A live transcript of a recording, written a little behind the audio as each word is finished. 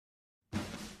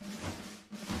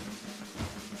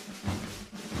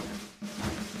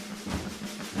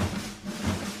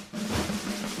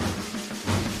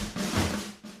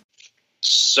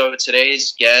So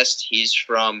today's guest, he's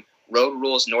from Road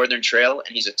Rules Northern Trail,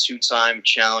 and he's a two-time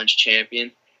challenge champion,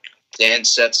 Dan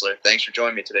Setzler. Thanks for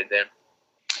joining me today, Dan.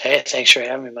 Hey, thanks for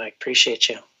having me, Mike. Appreciate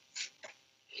you.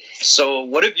 So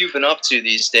what have you been up to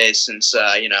these days since,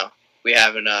 we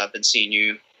haven't been seeing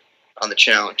you on the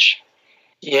challenge?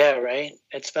 Yeah, right.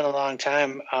 It's been a long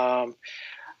time.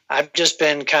 I've just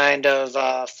been kind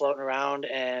of floating around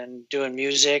and doing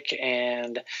music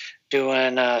and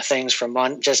doing things for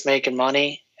just making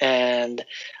money. And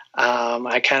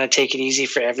I kind of take it easy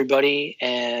for everybody.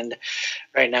 And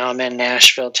right now I'm in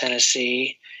Nashville,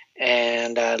 Tennessee,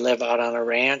 and I live out on a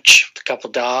ranch with a couple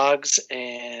dogs.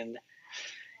 And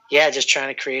yeah, just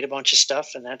trying to create a bunch of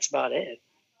stuff, and that's about it.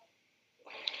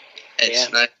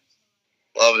 It's nice.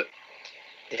 Love it.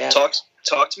 Yeah. Talk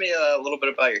to me a little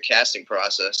bit about your casting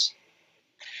process.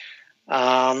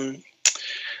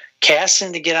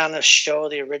 Casting to get on the show,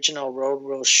 the original Road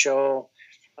Rules show.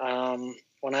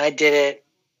 When I did it,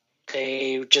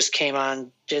 they just came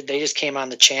on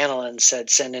the channel and said,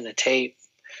 send in a tape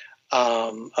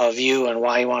of you and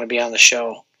why you want to be on the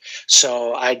show.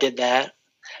 So I did that.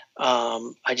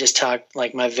 I just talked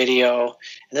like my video,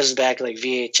 and this is back like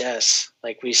VHS,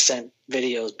 like we sent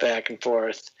videos back and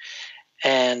forth.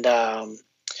 And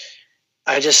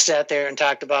I just sat there and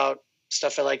talked about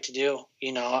stuff I like to do.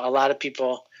 You know, a lot of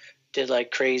people did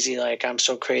like crazy, like I'm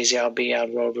so crazy, I'll be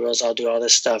on Road Rules, I'll do all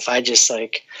this stuff. I just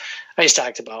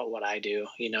talked about what I do.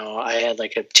 You know, I had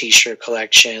like a t-shirt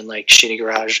collection, like shitty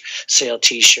garage sale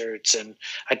t-shirts, and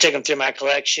I took them through my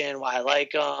collection, why I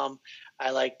like them. I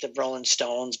liked the Rolling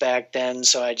Stones back then,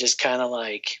 so I just kind of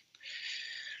like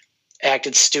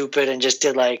acted stupid and just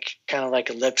did like kind of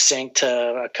like a lip sync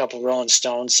to a couple Rolling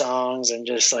Stone songs, and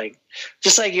just like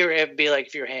it'd be like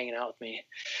if you were hanging out with me.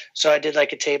 So I did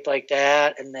like a tape like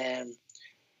that, and then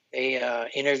they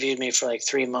interviewed me for like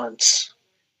 3 months,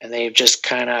 and I just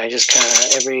kind of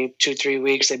every 2-3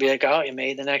 weeks they'd be like, "Oh, you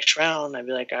made the next round." I'd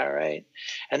be like, "All right."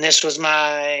 And this was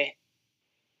my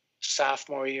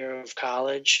sophomore year of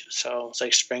college, so it's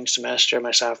like spring semester,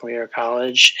 my sophomore year of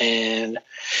college, and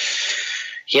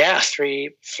yeah,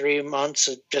 three months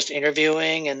of just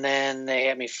interviewing, and then they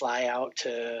had me fly out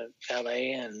to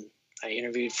LA, and I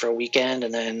interviewed for a weekend,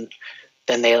 and then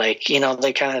they like, you know,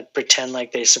 they kind of pretend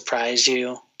like they surprise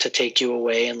you to take you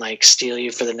away and like steal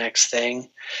you for the next thing.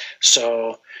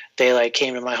 So they like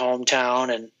came to my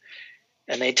hometown,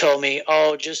 and they told me,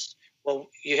 "Oh, well,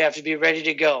 you have to be ready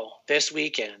to go this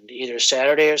weekend, either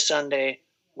Saturday or Sunday.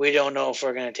 We don't know if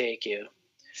we're going to take you."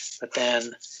 But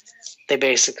then they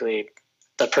basically,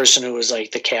 the person who was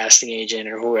like the casting agent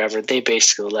or whoever, they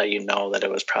basically let you know that it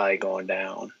was probably going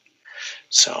down.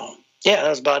 So yeah, that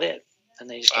was about it. And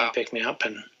they just came to pick me up,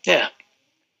 and yeah.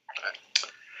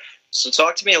 So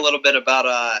talk to me a little bit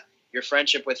about your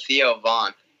friendship with Theo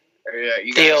Von.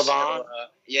 Theo Von?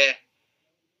 Yeah.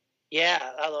 Yeah,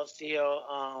 I love Theo.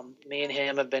 Me and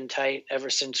him have been tight ever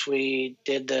since we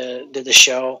did the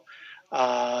show.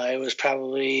 It was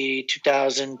probably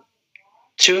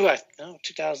 2002 or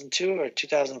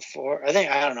 2004. I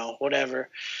don't know, whatever.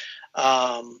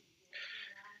 Yeah,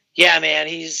 man,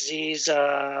 he's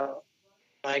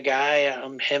my guy.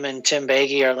 Him and Tim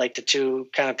Baggy are like the two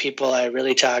kind of people I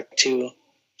really talked to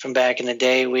from back in the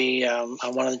day. We on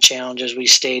one of the challenges we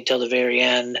stayed till the very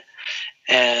end.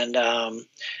 And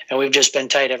we've just been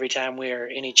tight every time we're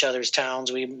in each other's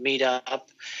towns. We meet up,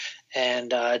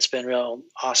 and it's been real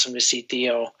awesome to see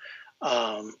Theo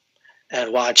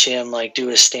and watch him like do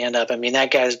his stand up. I mean,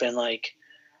 that guy's been like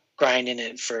grinding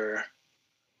it for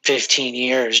 15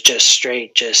 years, just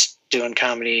doing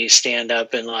comedy stand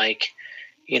up, and like,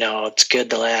 you know, it's good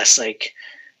the last like,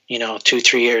 you know,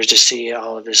 2-3 years to see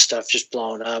all of his stuff just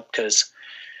blowing up. Because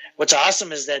what's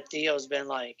awesome is that Theo's been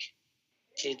like,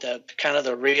 the kind of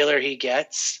the realer he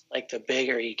gets, like the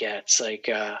bigger he gets. Like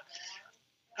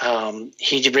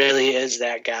he really is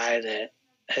that guy that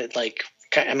had like,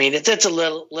 I mean, it's a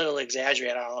little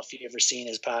exaggerated. I don't know if you've ever seen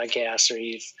his podcast or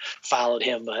you've followed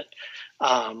him, but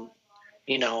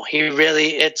you know,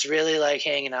 it's really like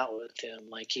hanging out with him.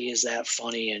 Like he is that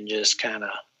funny and just kind of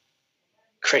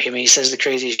crazy. I mean, he says the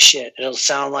craziest shit. It'll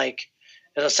sound like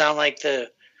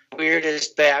the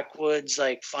weirdest backwoods,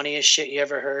 like funniest shit you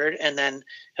ever heard, and then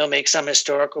he'll make some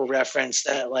historical reference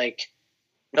that like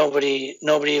nobody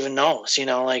even knows, you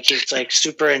know, like he's like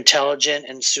super intelligent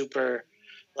and super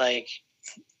like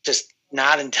just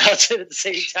not intelligent at the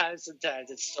same time.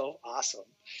 Sometimes it's so awesome.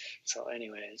 So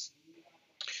anyways,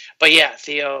 but yeah,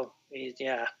 Theo,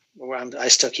 I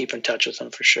still keep in touch with him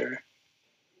for sure.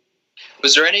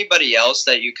 Was there anybody else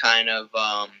that you kind of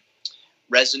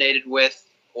resonated with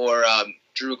or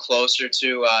drew closer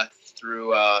to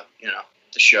through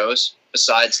the shows?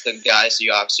 besides the guys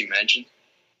you obviously mentioned?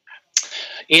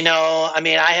 I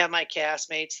mean, I have my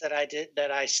castmates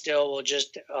that I still will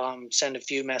just send a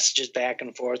few messages back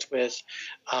and forth with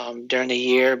during the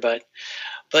year, but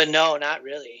no, not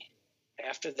really.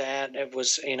 After that, it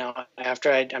was,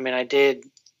 after I did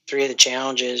 3 of the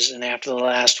challenges, and after the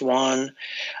last one,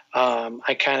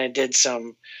 I kind of did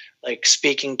some like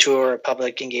speaking tour,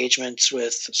 public engagements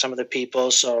with some of the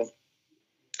people. So,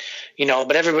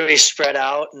 but everybody's spread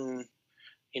out, and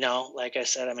like I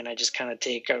said, I mean, I just kind of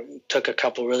took a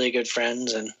couple really good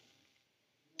friends, and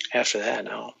after that,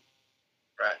 no.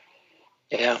 Right.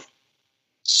 Yeah.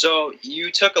 So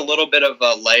you took a little bit of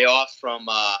a layoff from,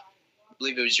 I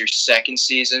believe it was your second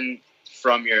season,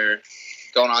 from your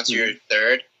going on to your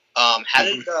third. How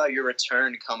did your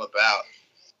return come about?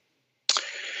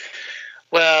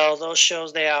 Well, those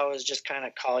shows, they always just kind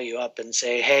of call you up and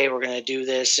say, hey, we're going to do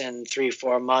this in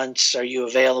 3-4 months. Are you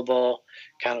available?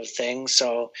 Kind of thing.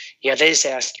 So, yeah, they just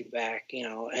ask you back,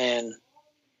 and,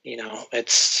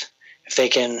 it's if they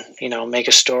can, make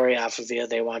a story off of you,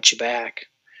 they want you back,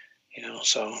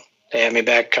 So they had me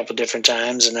back a couple different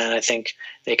times, and then I think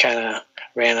they kind of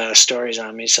ran out of stories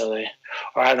on me. So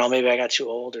or I don't know, maybe I got too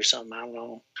old or something. I don't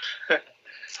know. We'll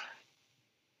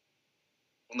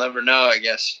never know, I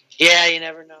guess. Yeah, you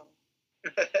never know.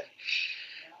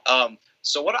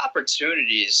 So what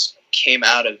opportunities came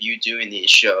out of you doing these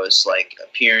shows, like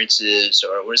appearances,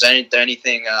 or was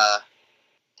anything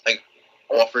like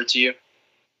offered to you?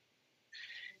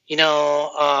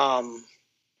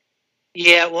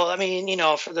 Yeah, well, I mean,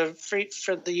 for the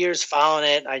years following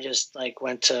it, I just like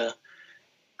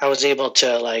I was able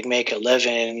to like make a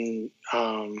living,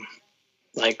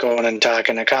 like going and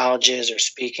talking to colleges or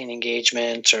speaking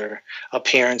engagements or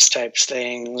appearance types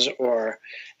things,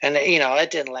 and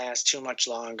it didn't last too much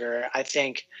longer. I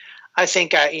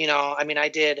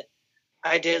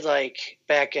did like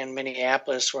back in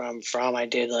Minneapolis where I'm from, I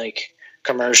did like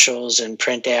commercials and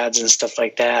print ads and stuff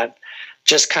like that.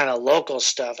 Just kind of local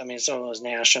stuff. I mean, some of it was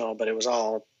national, but it was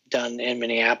all done in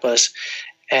Minneapolis.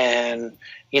 And,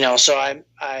 so I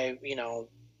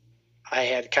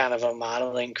had kind of a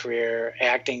modeling career,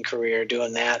 acting career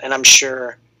doing that. And I'm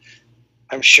sure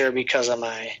because of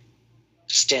my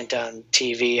stint on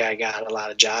TV, I got a lot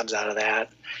of jobs out of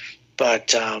that.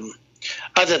 But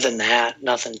other than that,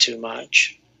 nothing too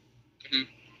much. Mm-hmm.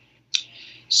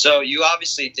 So you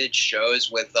obviously did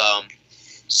shows with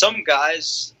some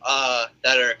guys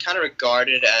that are kind of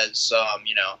regarded as,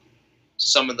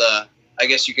 some of the, I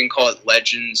guess you can call it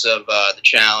legends of the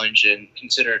challenge and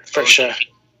considered. For sure.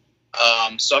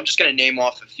 So I'm just going to name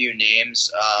off a few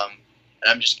names, and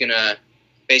I'm just going to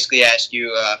basically ask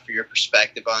you for your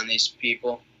perspective on these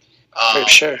people. For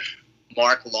sure.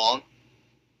 Mark Long.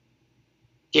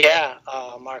 Yeah,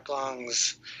 Mark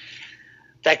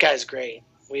that guy's great.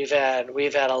 We've had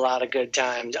a lot of good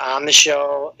times on the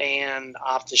show and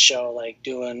off the show, like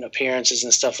doing appearances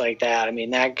and stuff like that. I mean,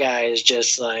 that guy is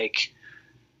just like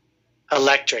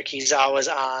electric. He's always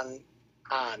on.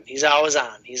 He's always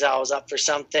on. He's always up for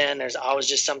something. There's always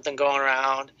just something going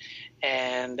around,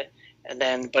 and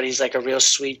then, but he's like a real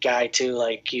sweet guy too.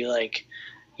 Like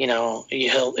he'll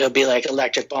be like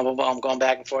electric, boom, boom, boom, going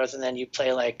back and forth, and then you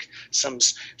play like some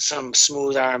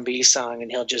smooth R&B song, and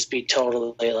he'll just be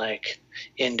totally like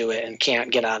into it and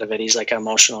can't get out of it. He's like an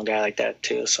emotional guy like that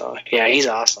too. So yeah, he's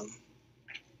awesome.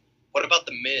 What about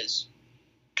The Miz?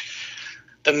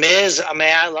 The Miz, I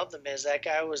mean, I love The Miz. That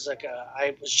guy was like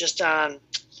I was just on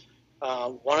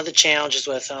one of the challenges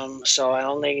with him, so I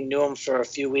only knew him for a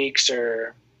few weeks,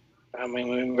 or I mean,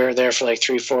 we were there for like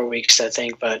 3-4 weeks, I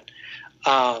think. But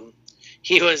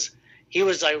he was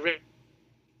like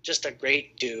just a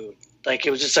great dude. Like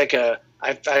it was just like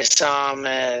I saw him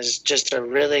as just a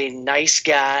really nice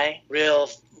guy, real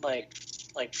like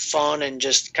fun and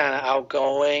just kind of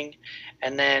outgoing.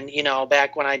 And then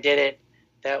back when I did it,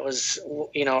 that was,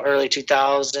 early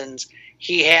 2000s.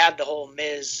 He had the whole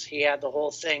Miz. He had the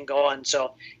whole thing going.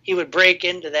 So he would break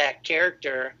into that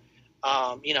character,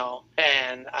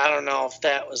 and I don't know if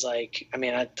that was like, I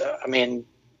mean,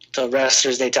 the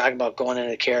wrestlers, they talk about going into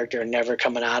the character and never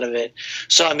coming out of it.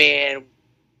 So, I mean,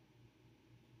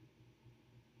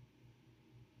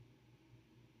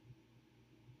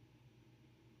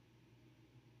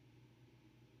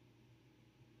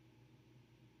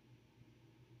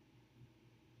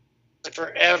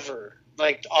 forever,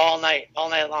 like all night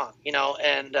long,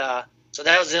 and so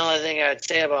that was the only thing I'd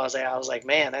say about it. I was like,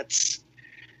 man, that's,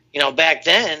 back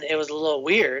then it was a little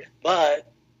weird, but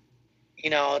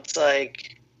it's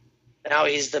like now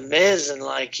he's the Miz, and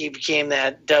like he became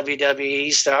that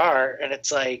WWE star, and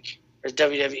it's like, or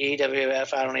WWE,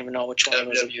 WWF. I don't even know which one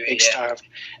was a WWE, big yeah. star of.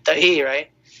 The E, right?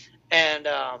 And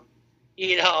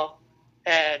you know,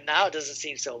 and now it doesn't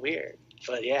seem so weird.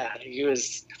 But yeah, he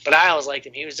was. But I always liked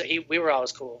him. We were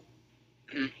always cool.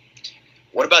 Mm-hmm.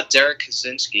 What about Derek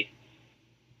Kaczynski?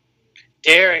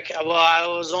 Derek, well, I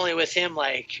was only with him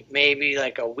like maybe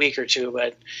like a week or two,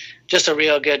 but just a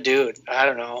real good dude. I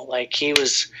don't know, like he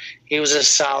was a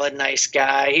solid, nice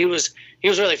guy. He was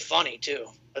really funny too,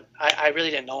 but I really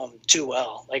didn't know him too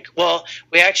well. Like, well,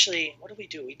 we actually, what did we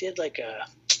do? We did like I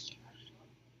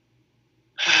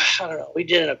don't know, we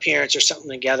did an appearance or something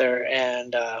together,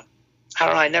 and I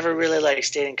don't know, I never really like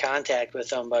stayed in contact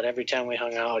with him, but every time we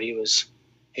hung out, he was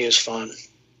fun.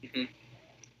 Mm-hmm.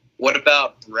 What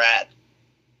about Brad?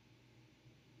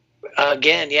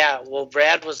 Again, yeah. Well,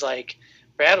 Brad was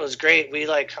great. We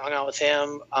like hung out with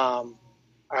him. I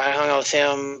hung out with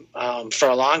him for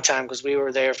a long time because we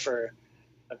were there for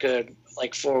a good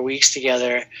like 4 weeks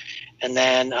together, and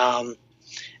then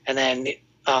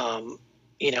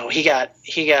you know, he got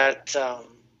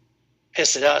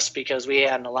pissed at us because we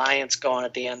had an alliance going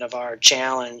at the end of our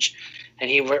challenge, and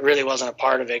he really wasn't a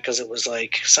part of it because it was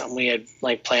like something we had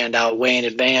like planned out way in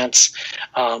advance.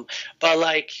 But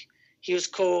like, he was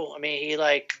cool. I mean, he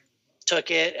like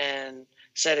took it and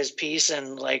said his piece,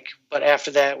 and like, but after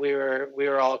that, we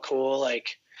were all cool.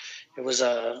 Like, it was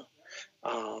I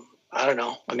don't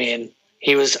know. I mean,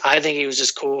 I think he was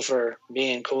just cool for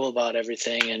being cool about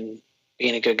everything and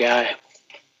being a good guy.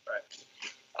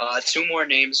 Right. 2 more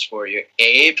names for you: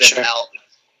 Abe and Sure. Alton.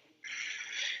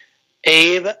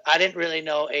 Abe, I didn't really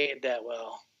know Abe that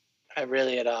well. I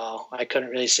really at all. I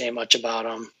couldn't really say much about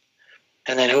him.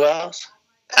 And then who else?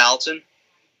 Alton.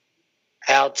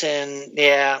 Alton,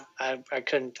 yeah, I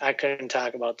couldn't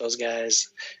talk about those guys.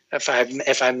 If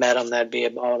I met them, that'd be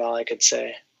about all I could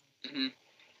say. Mm-hmm.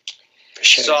 For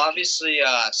sure. So obviously,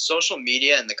 social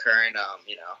media in the current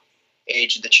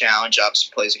age of the challenge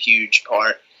obviously plays a huge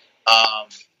part.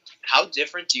 How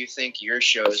different do you think your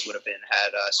shows would have been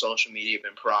had social media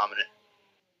been prominent?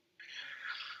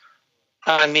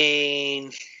 I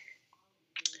mean,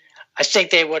 I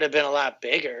think they would have been a lot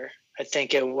bigger. I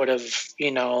think it would have,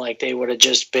 like they would have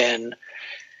just been,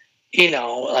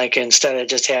 like instead of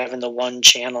just having the one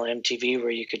channel MTV where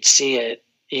you could see it,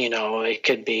 it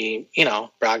could be,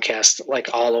 broadcast like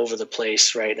all over the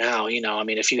place right now. I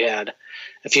mean, if you had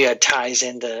ties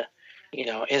into,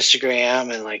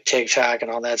 Instagram and like TikTok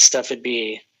and all that stuff, it'd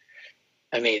be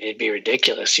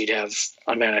ridiculous. You'd have,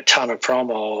 a ton of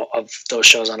promo of those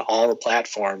shows on all the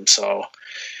platforms. So,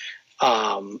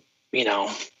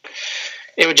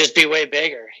 it would just be way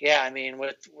bigger. Yeah. I mean,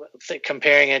 with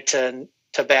comparing it to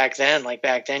back then, like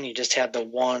back then you just had the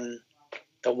one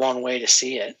way to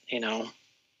see it,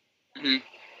 Mm-hmm.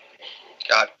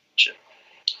 Gotcha.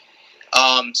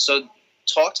 So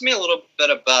talk to me a little bit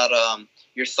about,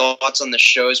 your thoughts on the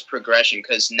show's progression.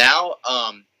 Cause now,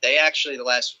 they actually, the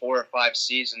last 4 or 5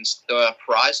 seasons, the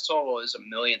prize total is $1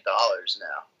 million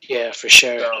now. Yeah, for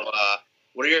sure. So,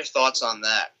 what are your thoughts on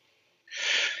that?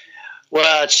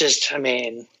 Well, it's just,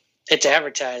 it's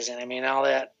advertising.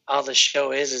 All the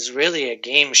show is really a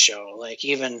game show. Like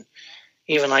even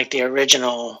like the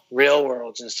original Real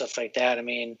Worlds and stuff like that.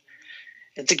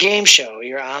 It's a game show.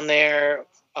 You're on there.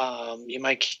 You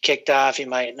might get kicked off. You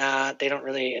might not.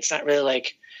 It's not really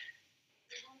like,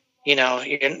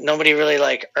 nobody really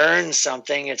like earns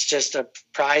something. It's just a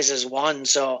prize is won.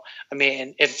 So,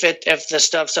 if the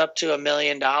stuff's up to $1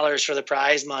 million for the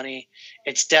prize money,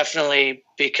 it's definitely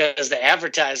because the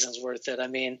advertising's worth it.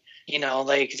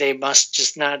 Like they must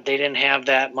just not, they didn't have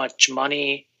that much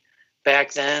money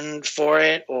back then for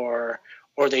it, or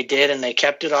they did and they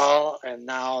kept it all. And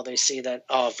now they see that,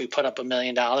 if we put up $1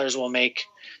 million, we'll make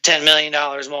 $10 million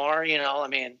more,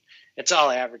 it's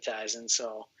all advertising.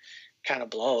 So kind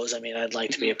of blows. I'd like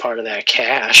to be a part of that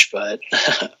cash, but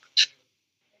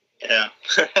yeah.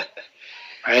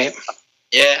 Right.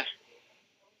 Yeah.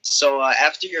 So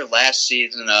after your last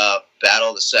season of Battle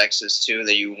of the Sexes 2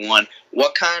 that you won,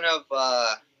 what kind of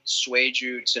swayed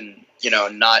you to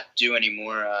not do any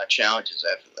more challenges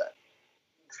after that?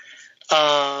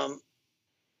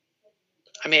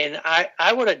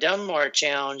 I would have done more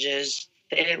challenges.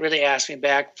 They didn't really ask me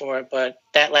back for it, but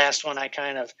that last one I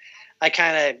kind of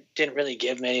didn't really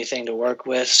give them anything to work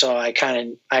with, so I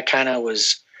kind of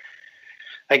was,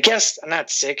 I guess I'm not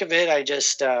sick of it. I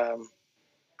just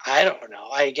I don't know.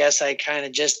 I guess I kind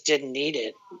of just didn't need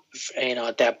it,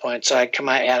 at that point. So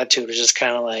my attitude was just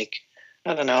kind of like,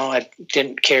 I don't know. I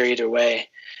didn't care either way.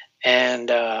 And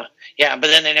yeah, but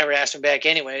then they never asked me back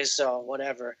anyways, so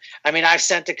whatever. I mean, I've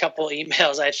sent a couple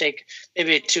emails, I think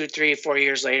maybe 2, 3, 4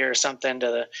 years later or something, to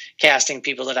the casting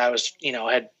people that I was,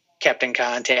 had kept in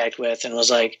contact with, and was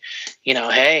like,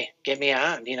 hey, get me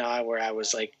on, where I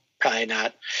was like probably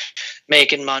not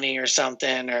making money or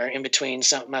something, or in between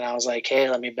something, and I was like, hey,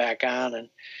 let me back on.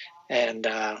 And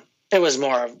it was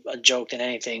more of a joke than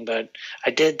anything, but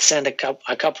I did send a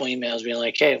couple emails being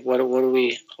like, hey, what are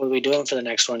we doing for the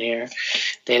next one here?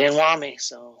 They didn't want me,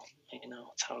 so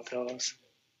that's how it goes.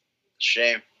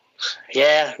 Shame.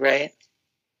 Yeah, right.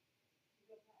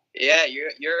 Yeah, your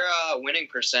winning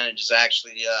percentage is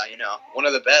actually one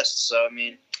of the best. So I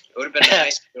mean, it would have been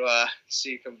nice to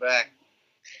see you come back.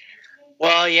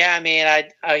 Well, yeah, I mean,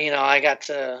 I got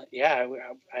to, I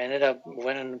ended up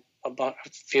winning a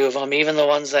few of them, even the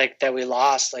ones that we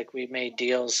lost. Like, we made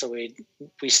deals, so we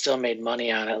still made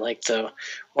money on it. Like the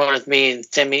one with me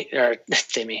and Timmy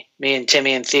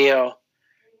and Theo.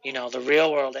 The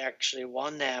Real World actually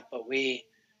won that, but we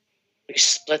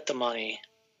split the money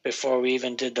before we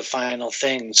even did the final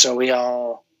thing. So we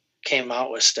all came out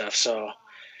with stuff. So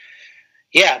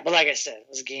yeah, but like I said, it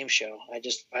was a game show.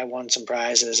 I won some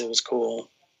prizes. It was cool,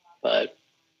 but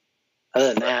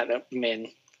other than that, I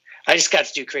mean, I just got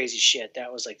to do crazy shit.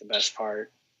 That was like the best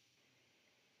part.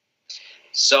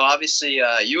 So obviously,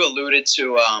 you alluded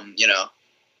to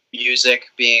music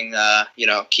being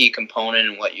key component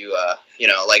in what you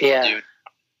like to do.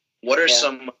 What are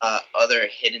some other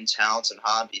hidden talents and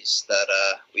hobbies that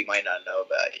we might not know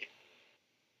about you?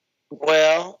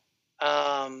 Well,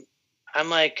 I'm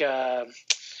like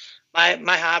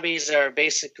my hobbies are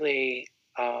basically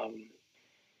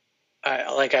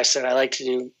like I said, I like to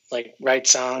do like write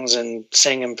songs and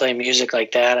sing and play music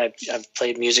like that. I've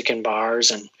played music in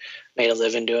bars and made a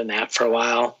living doing that for a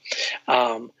while.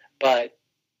 But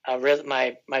really,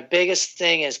 my biggest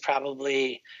thing is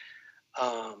probably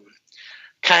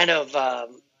kind of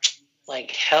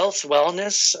like health,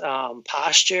 wellness,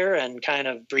 posture, and kind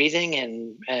of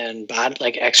breathing and body,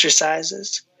 like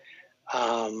exercises.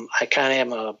 I kind of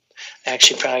am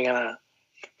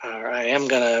I am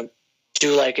gonna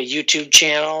do like a YouTube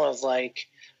channel of like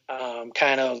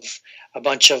kind of a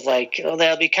bunch of like,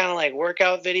 they'll be kind of like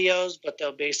workout videos, but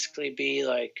they'll basically be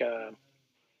like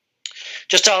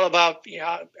just all about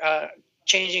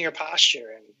changing your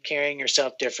posture and carrying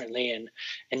yourself differently,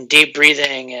 and deep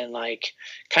breathing, and like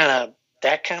kind of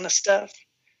that kind of stuff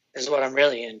is what I'm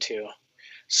really into.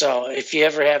 So if you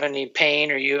ever have any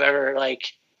pain, or you ever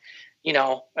like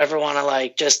ever want to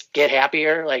like just get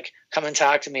happier, like come and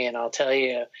talk to me, and I'll tell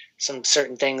you some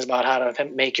certain things about how to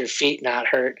make your feet not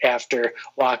hurt after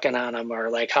walking on them, or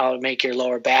like how to make your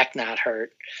lower back not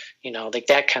hurt, like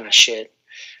that kind of shit.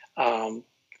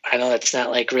 I know that's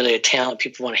not like really a talent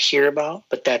people want to hear about,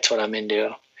 but that's what I'm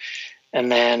into.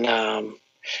 And then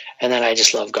I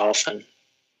just love golfing.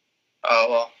 Oh,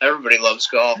 well, everybody loves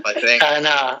golf, I think. I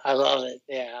know, I love it.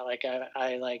 Yeah, like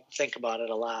I like think about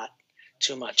it a lot.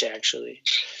 Too much, actually.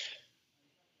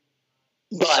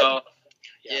 But, so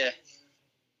yeah.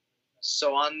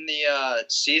 So on the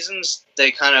seasons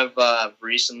they kind of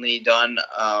recently done,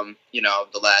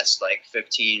 the last like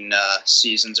 15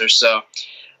 seasons or so,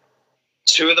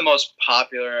 two of the most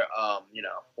popular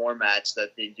formats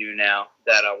that they do now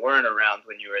that weren't around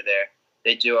when you were there.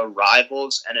 They do a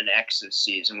Rivals and an Exes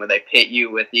season where they pit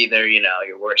you with either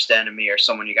your worst enemy or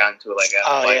someone you got into like a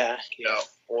fight,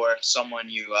 or someone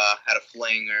you had a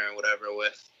fling or whatever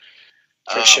with.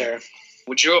 For sure.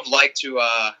 Would you have liked to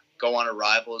go on a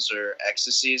Rivals or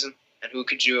Exes season, and who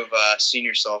could you have seen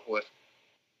yourself with?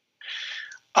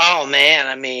 Oh man,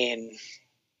 I mean,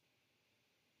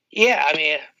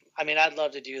 I'd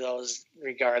love to do those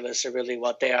regardless of really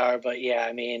what they are. But yeah,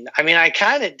 I mean, I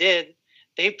kind of did.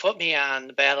 They put me on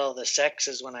the Battle of the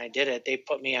Sexes when I did it. They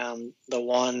put me on the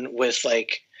one with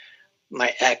like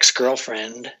my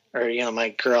ex-girlfriend, or my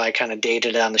girl I kind of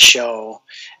dated on the show,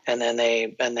 and then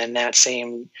that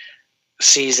same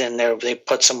season they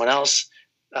put someone else,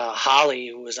 Holly,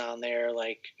 who was on there.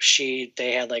 Like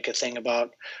they had like a thing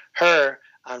about her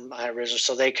on my original,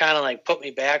 so they kind of like put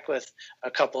me back with a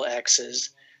couple exes.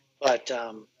 But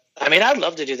I'd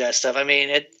love to do that stuff. I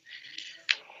mean,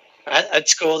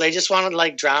 it's cool. They just wanted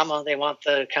like drama. They want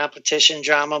the competition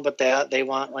drama, but they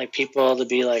want like people to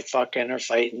be like fucking or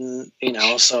fighting,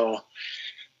 so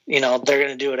they're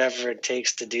gonna do whatever it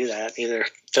takes to do that. Either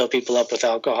fill people up with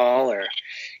alcohol, or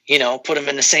put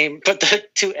the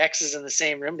two exes in the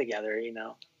same room together.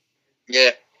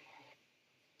 Yeah.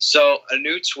 So a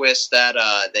new twist that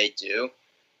they do.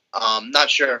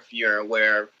 Not sure if you're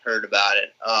aware, heard about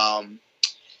it.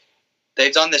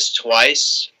 They've done this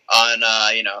twice on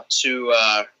two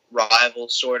rival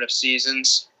sort of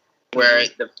seasons where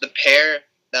the pair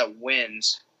that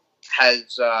wins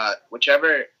has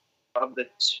whichever of the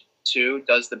two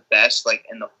does the best, like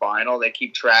in the final. They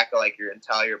keep track of like your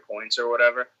entire points or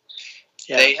whatever.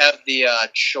 Yeah. They have the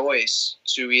choice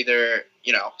to either,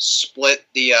 split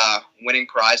the winning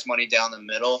prize money down the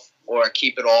middle or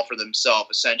keep it all for themselves,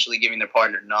 essentially giving their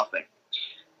partner nothing.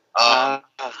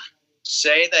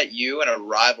 Say that you and a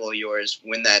rival of yours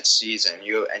win that season,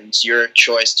 and it's your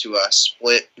choice to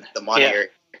split the money or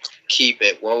keep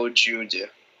it. What would you do?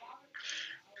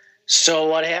 So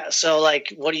what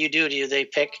do you do? Do they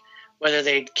pick whether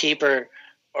they keep or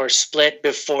split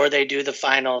before they do the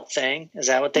final thing? Is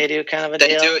that what they do? Kind of a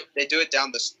deal? They do it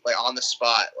on the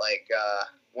spot. Like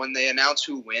when they announce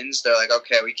who wins, they're like,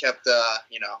 okay, we kept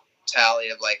tally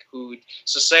of like who.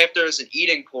 So say if there's an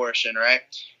eating portion, right?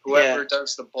 Whoever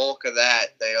does the bulk of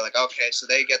that, they're like, okay, so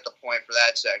they get the point for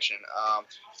that section.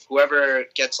 Whoever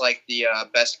gets like the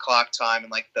best clock time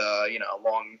and like the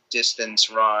long distance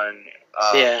run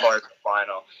part of the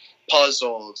final,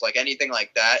 puzzles, like anything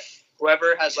like that.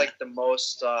 Whoever has like the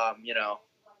most,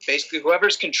 basically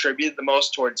whoever's contributed the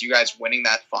most towards you guys winning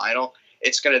that final,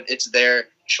 it's their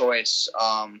choice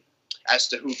as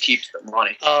to who keeps the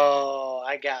money. Oh,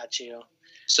 I got you.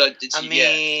 So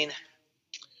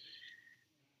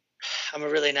I'm a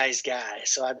really nice guy,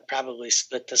 so I'd probably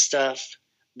split the stuff.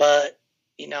 But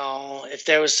if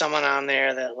there was someone on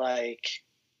there that like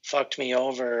fucked me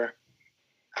over,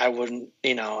 I wouldn't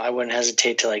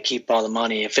hesitate to like keep all the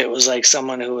money. If it was like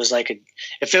someone who was like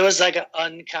if it was like an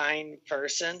unkind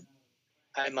person,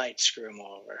 I might screw him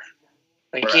over.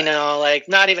 Like, right. Like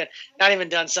not even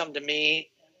done something to me,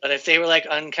 but if they were like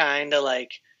unkind to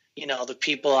like, the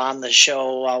people on the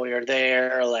show while we were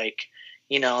there, or like,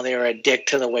 they were a dick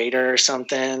to the waiter or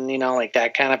something, like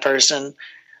that kind of person,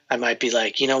 I might be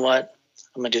like, you know what?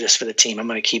 I'm going to do this for the team. I'm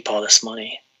going to keep all this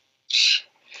money.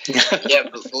 Yeah,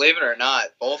 but believe it or not,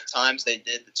 both times they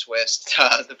did the twist.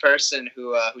 The person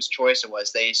whose choice it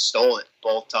was, they stole it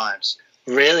both times.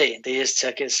 Really? They just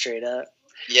took it straight up?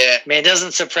 Yeah. I mean, it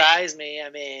doesn't surprise me.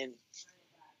 It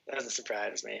doesn't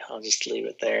surprise me. I'll just leave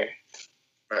it there.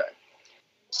 Right.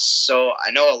 So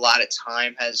I know a lot of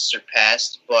time has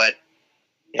surpassed, but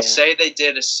say they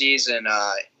did a season,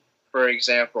 for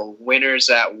example, Winners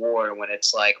at War, when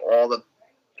it's like all the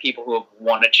people who have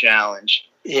won a challenge.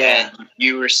 Yeah. And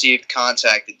you received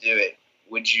contact to do it.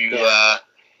 Would you do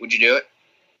it?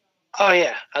 Oh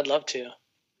yeah, I'd love to.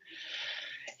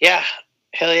 Yeah.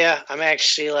 Hell yeah. I'm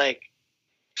actually like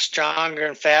stronger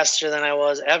and faster than I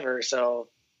was ever. So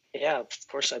yeah, of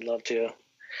course I'd love to.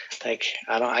 Like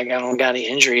I don't got any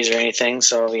injuries or anything,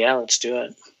 so yeah, let's do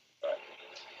it.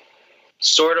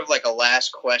 Sort of like a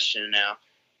last question now.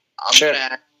 I'm gonna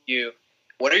ask you,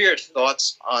 what are your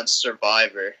thoughts on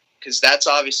Survivor? Because that's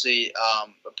obviously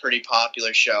a pretty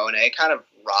popular show, and a kind of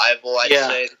rival, I'd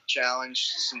say, the challenge,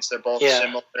 since they're both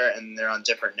similar and they're on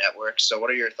different networks. So what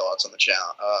are your thoughts on the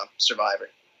Survivor?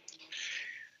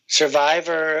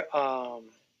 Survivor,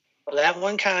 that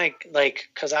one kind of like,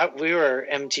 because we were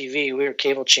MTV, we were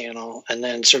cable channel, and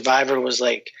then Survivor was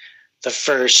like the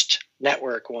first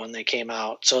network one that came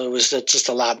out. So it was just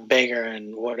a lot bigger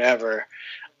and whatever.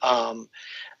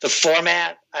 The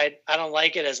format, I don't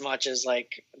like it as much as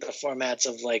like the formats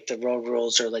of like the Road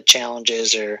Rules or the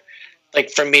challenges, or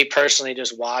like for me personally,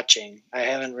 just watching. I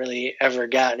haven't really ever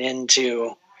gotten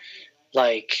into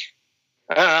like,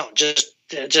 I don't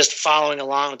know, just following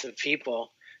along with the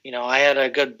people. I had a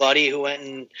good buddy who went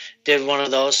and did one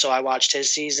of those, so I watched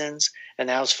his seasons, and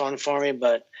that was fun for me.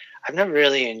 But I've never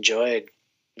really enjoyed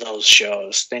those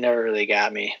shows. They never really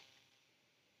got me.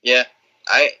 Yeah,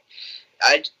 I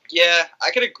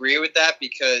could agree with that,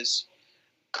 because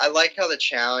I like how the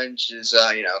challenge is,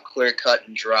 clear cut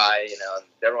and dry.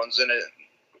 Everyone's in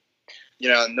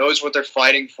it, knows what they're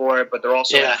fighting for, but they're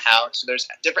also in a house. So there's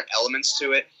different elements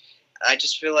to it. I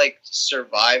just feel like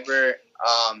Survivor,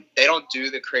 they don't do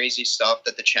the crazy stuff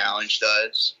that the challenge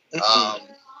does.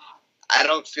 I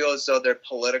don't feel as though their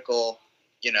political,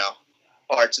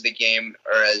 parts of the game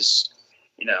are as,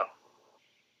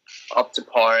 up to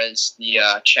par as the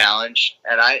challenge.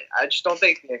 And I just don't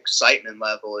think the excitement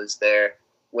level is there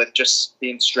with just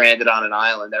being stranded on an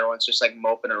island. Everyone's just like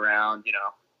moping around,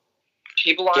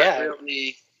 People aren't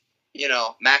really,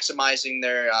 maximizing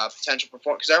their potential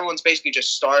performance, because everyone's basically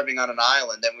just starving on an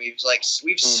island. And we've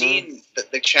seen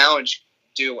the challenge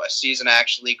do a season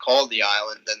actually called The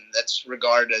Island, and that's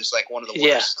regarded as like one of the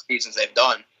worst seasons they've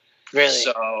done. Really?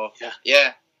 So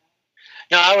yeah.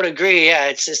 No, I would agree. Yeah,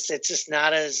 it's just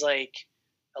not as like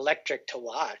electric to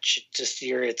watch.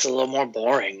 It's a little more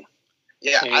boring.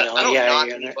 Yeah, You I know, don't yeah, knock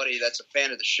you're in it. anybody that's a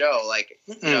fan of the show. Like,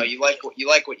 you know, Mm, you like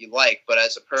what you like, but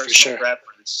as a personal sure.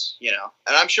 preference, you know,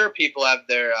 and I'm sure people have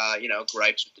their you know,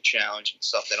 gripes with the challenge and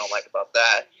stuff they don't like about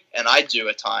that, and I do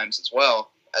at times as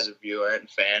well as a viewer and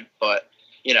fan. But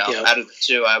you know, Yep. out of the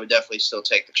two, I would definitely still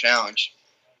take the challenge.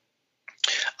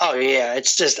 Oh yeah,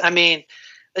 it's just, I mean,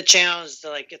 the challenge,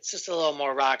 like, it's just a little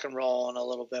more rock and roll and a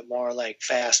little bit more like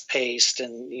fast paced,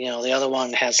 and you know, the other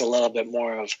one has a little bit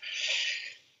more of,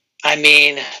 I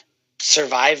mean,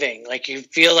 surviving. Like, you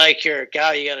feel like you're a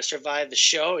guy, you got to survive the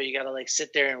show. You got to like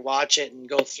sit there and watch it and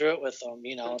go through it with them.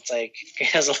 You know, it's like it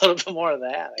has a little bit more of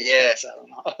that. I guess. I don't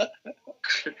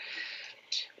know.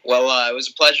 Well, it was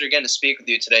a pleasure again to speak with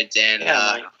you today, Dan.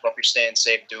 Yeah, Mike. Hope you're staying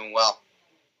safe, doing well.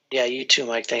 Yeah, you too,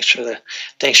 Mike. Thanks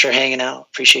for hanging out.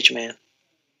 Appreciate you, man.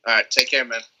 All right, take care,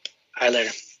 man. All right,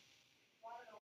 later.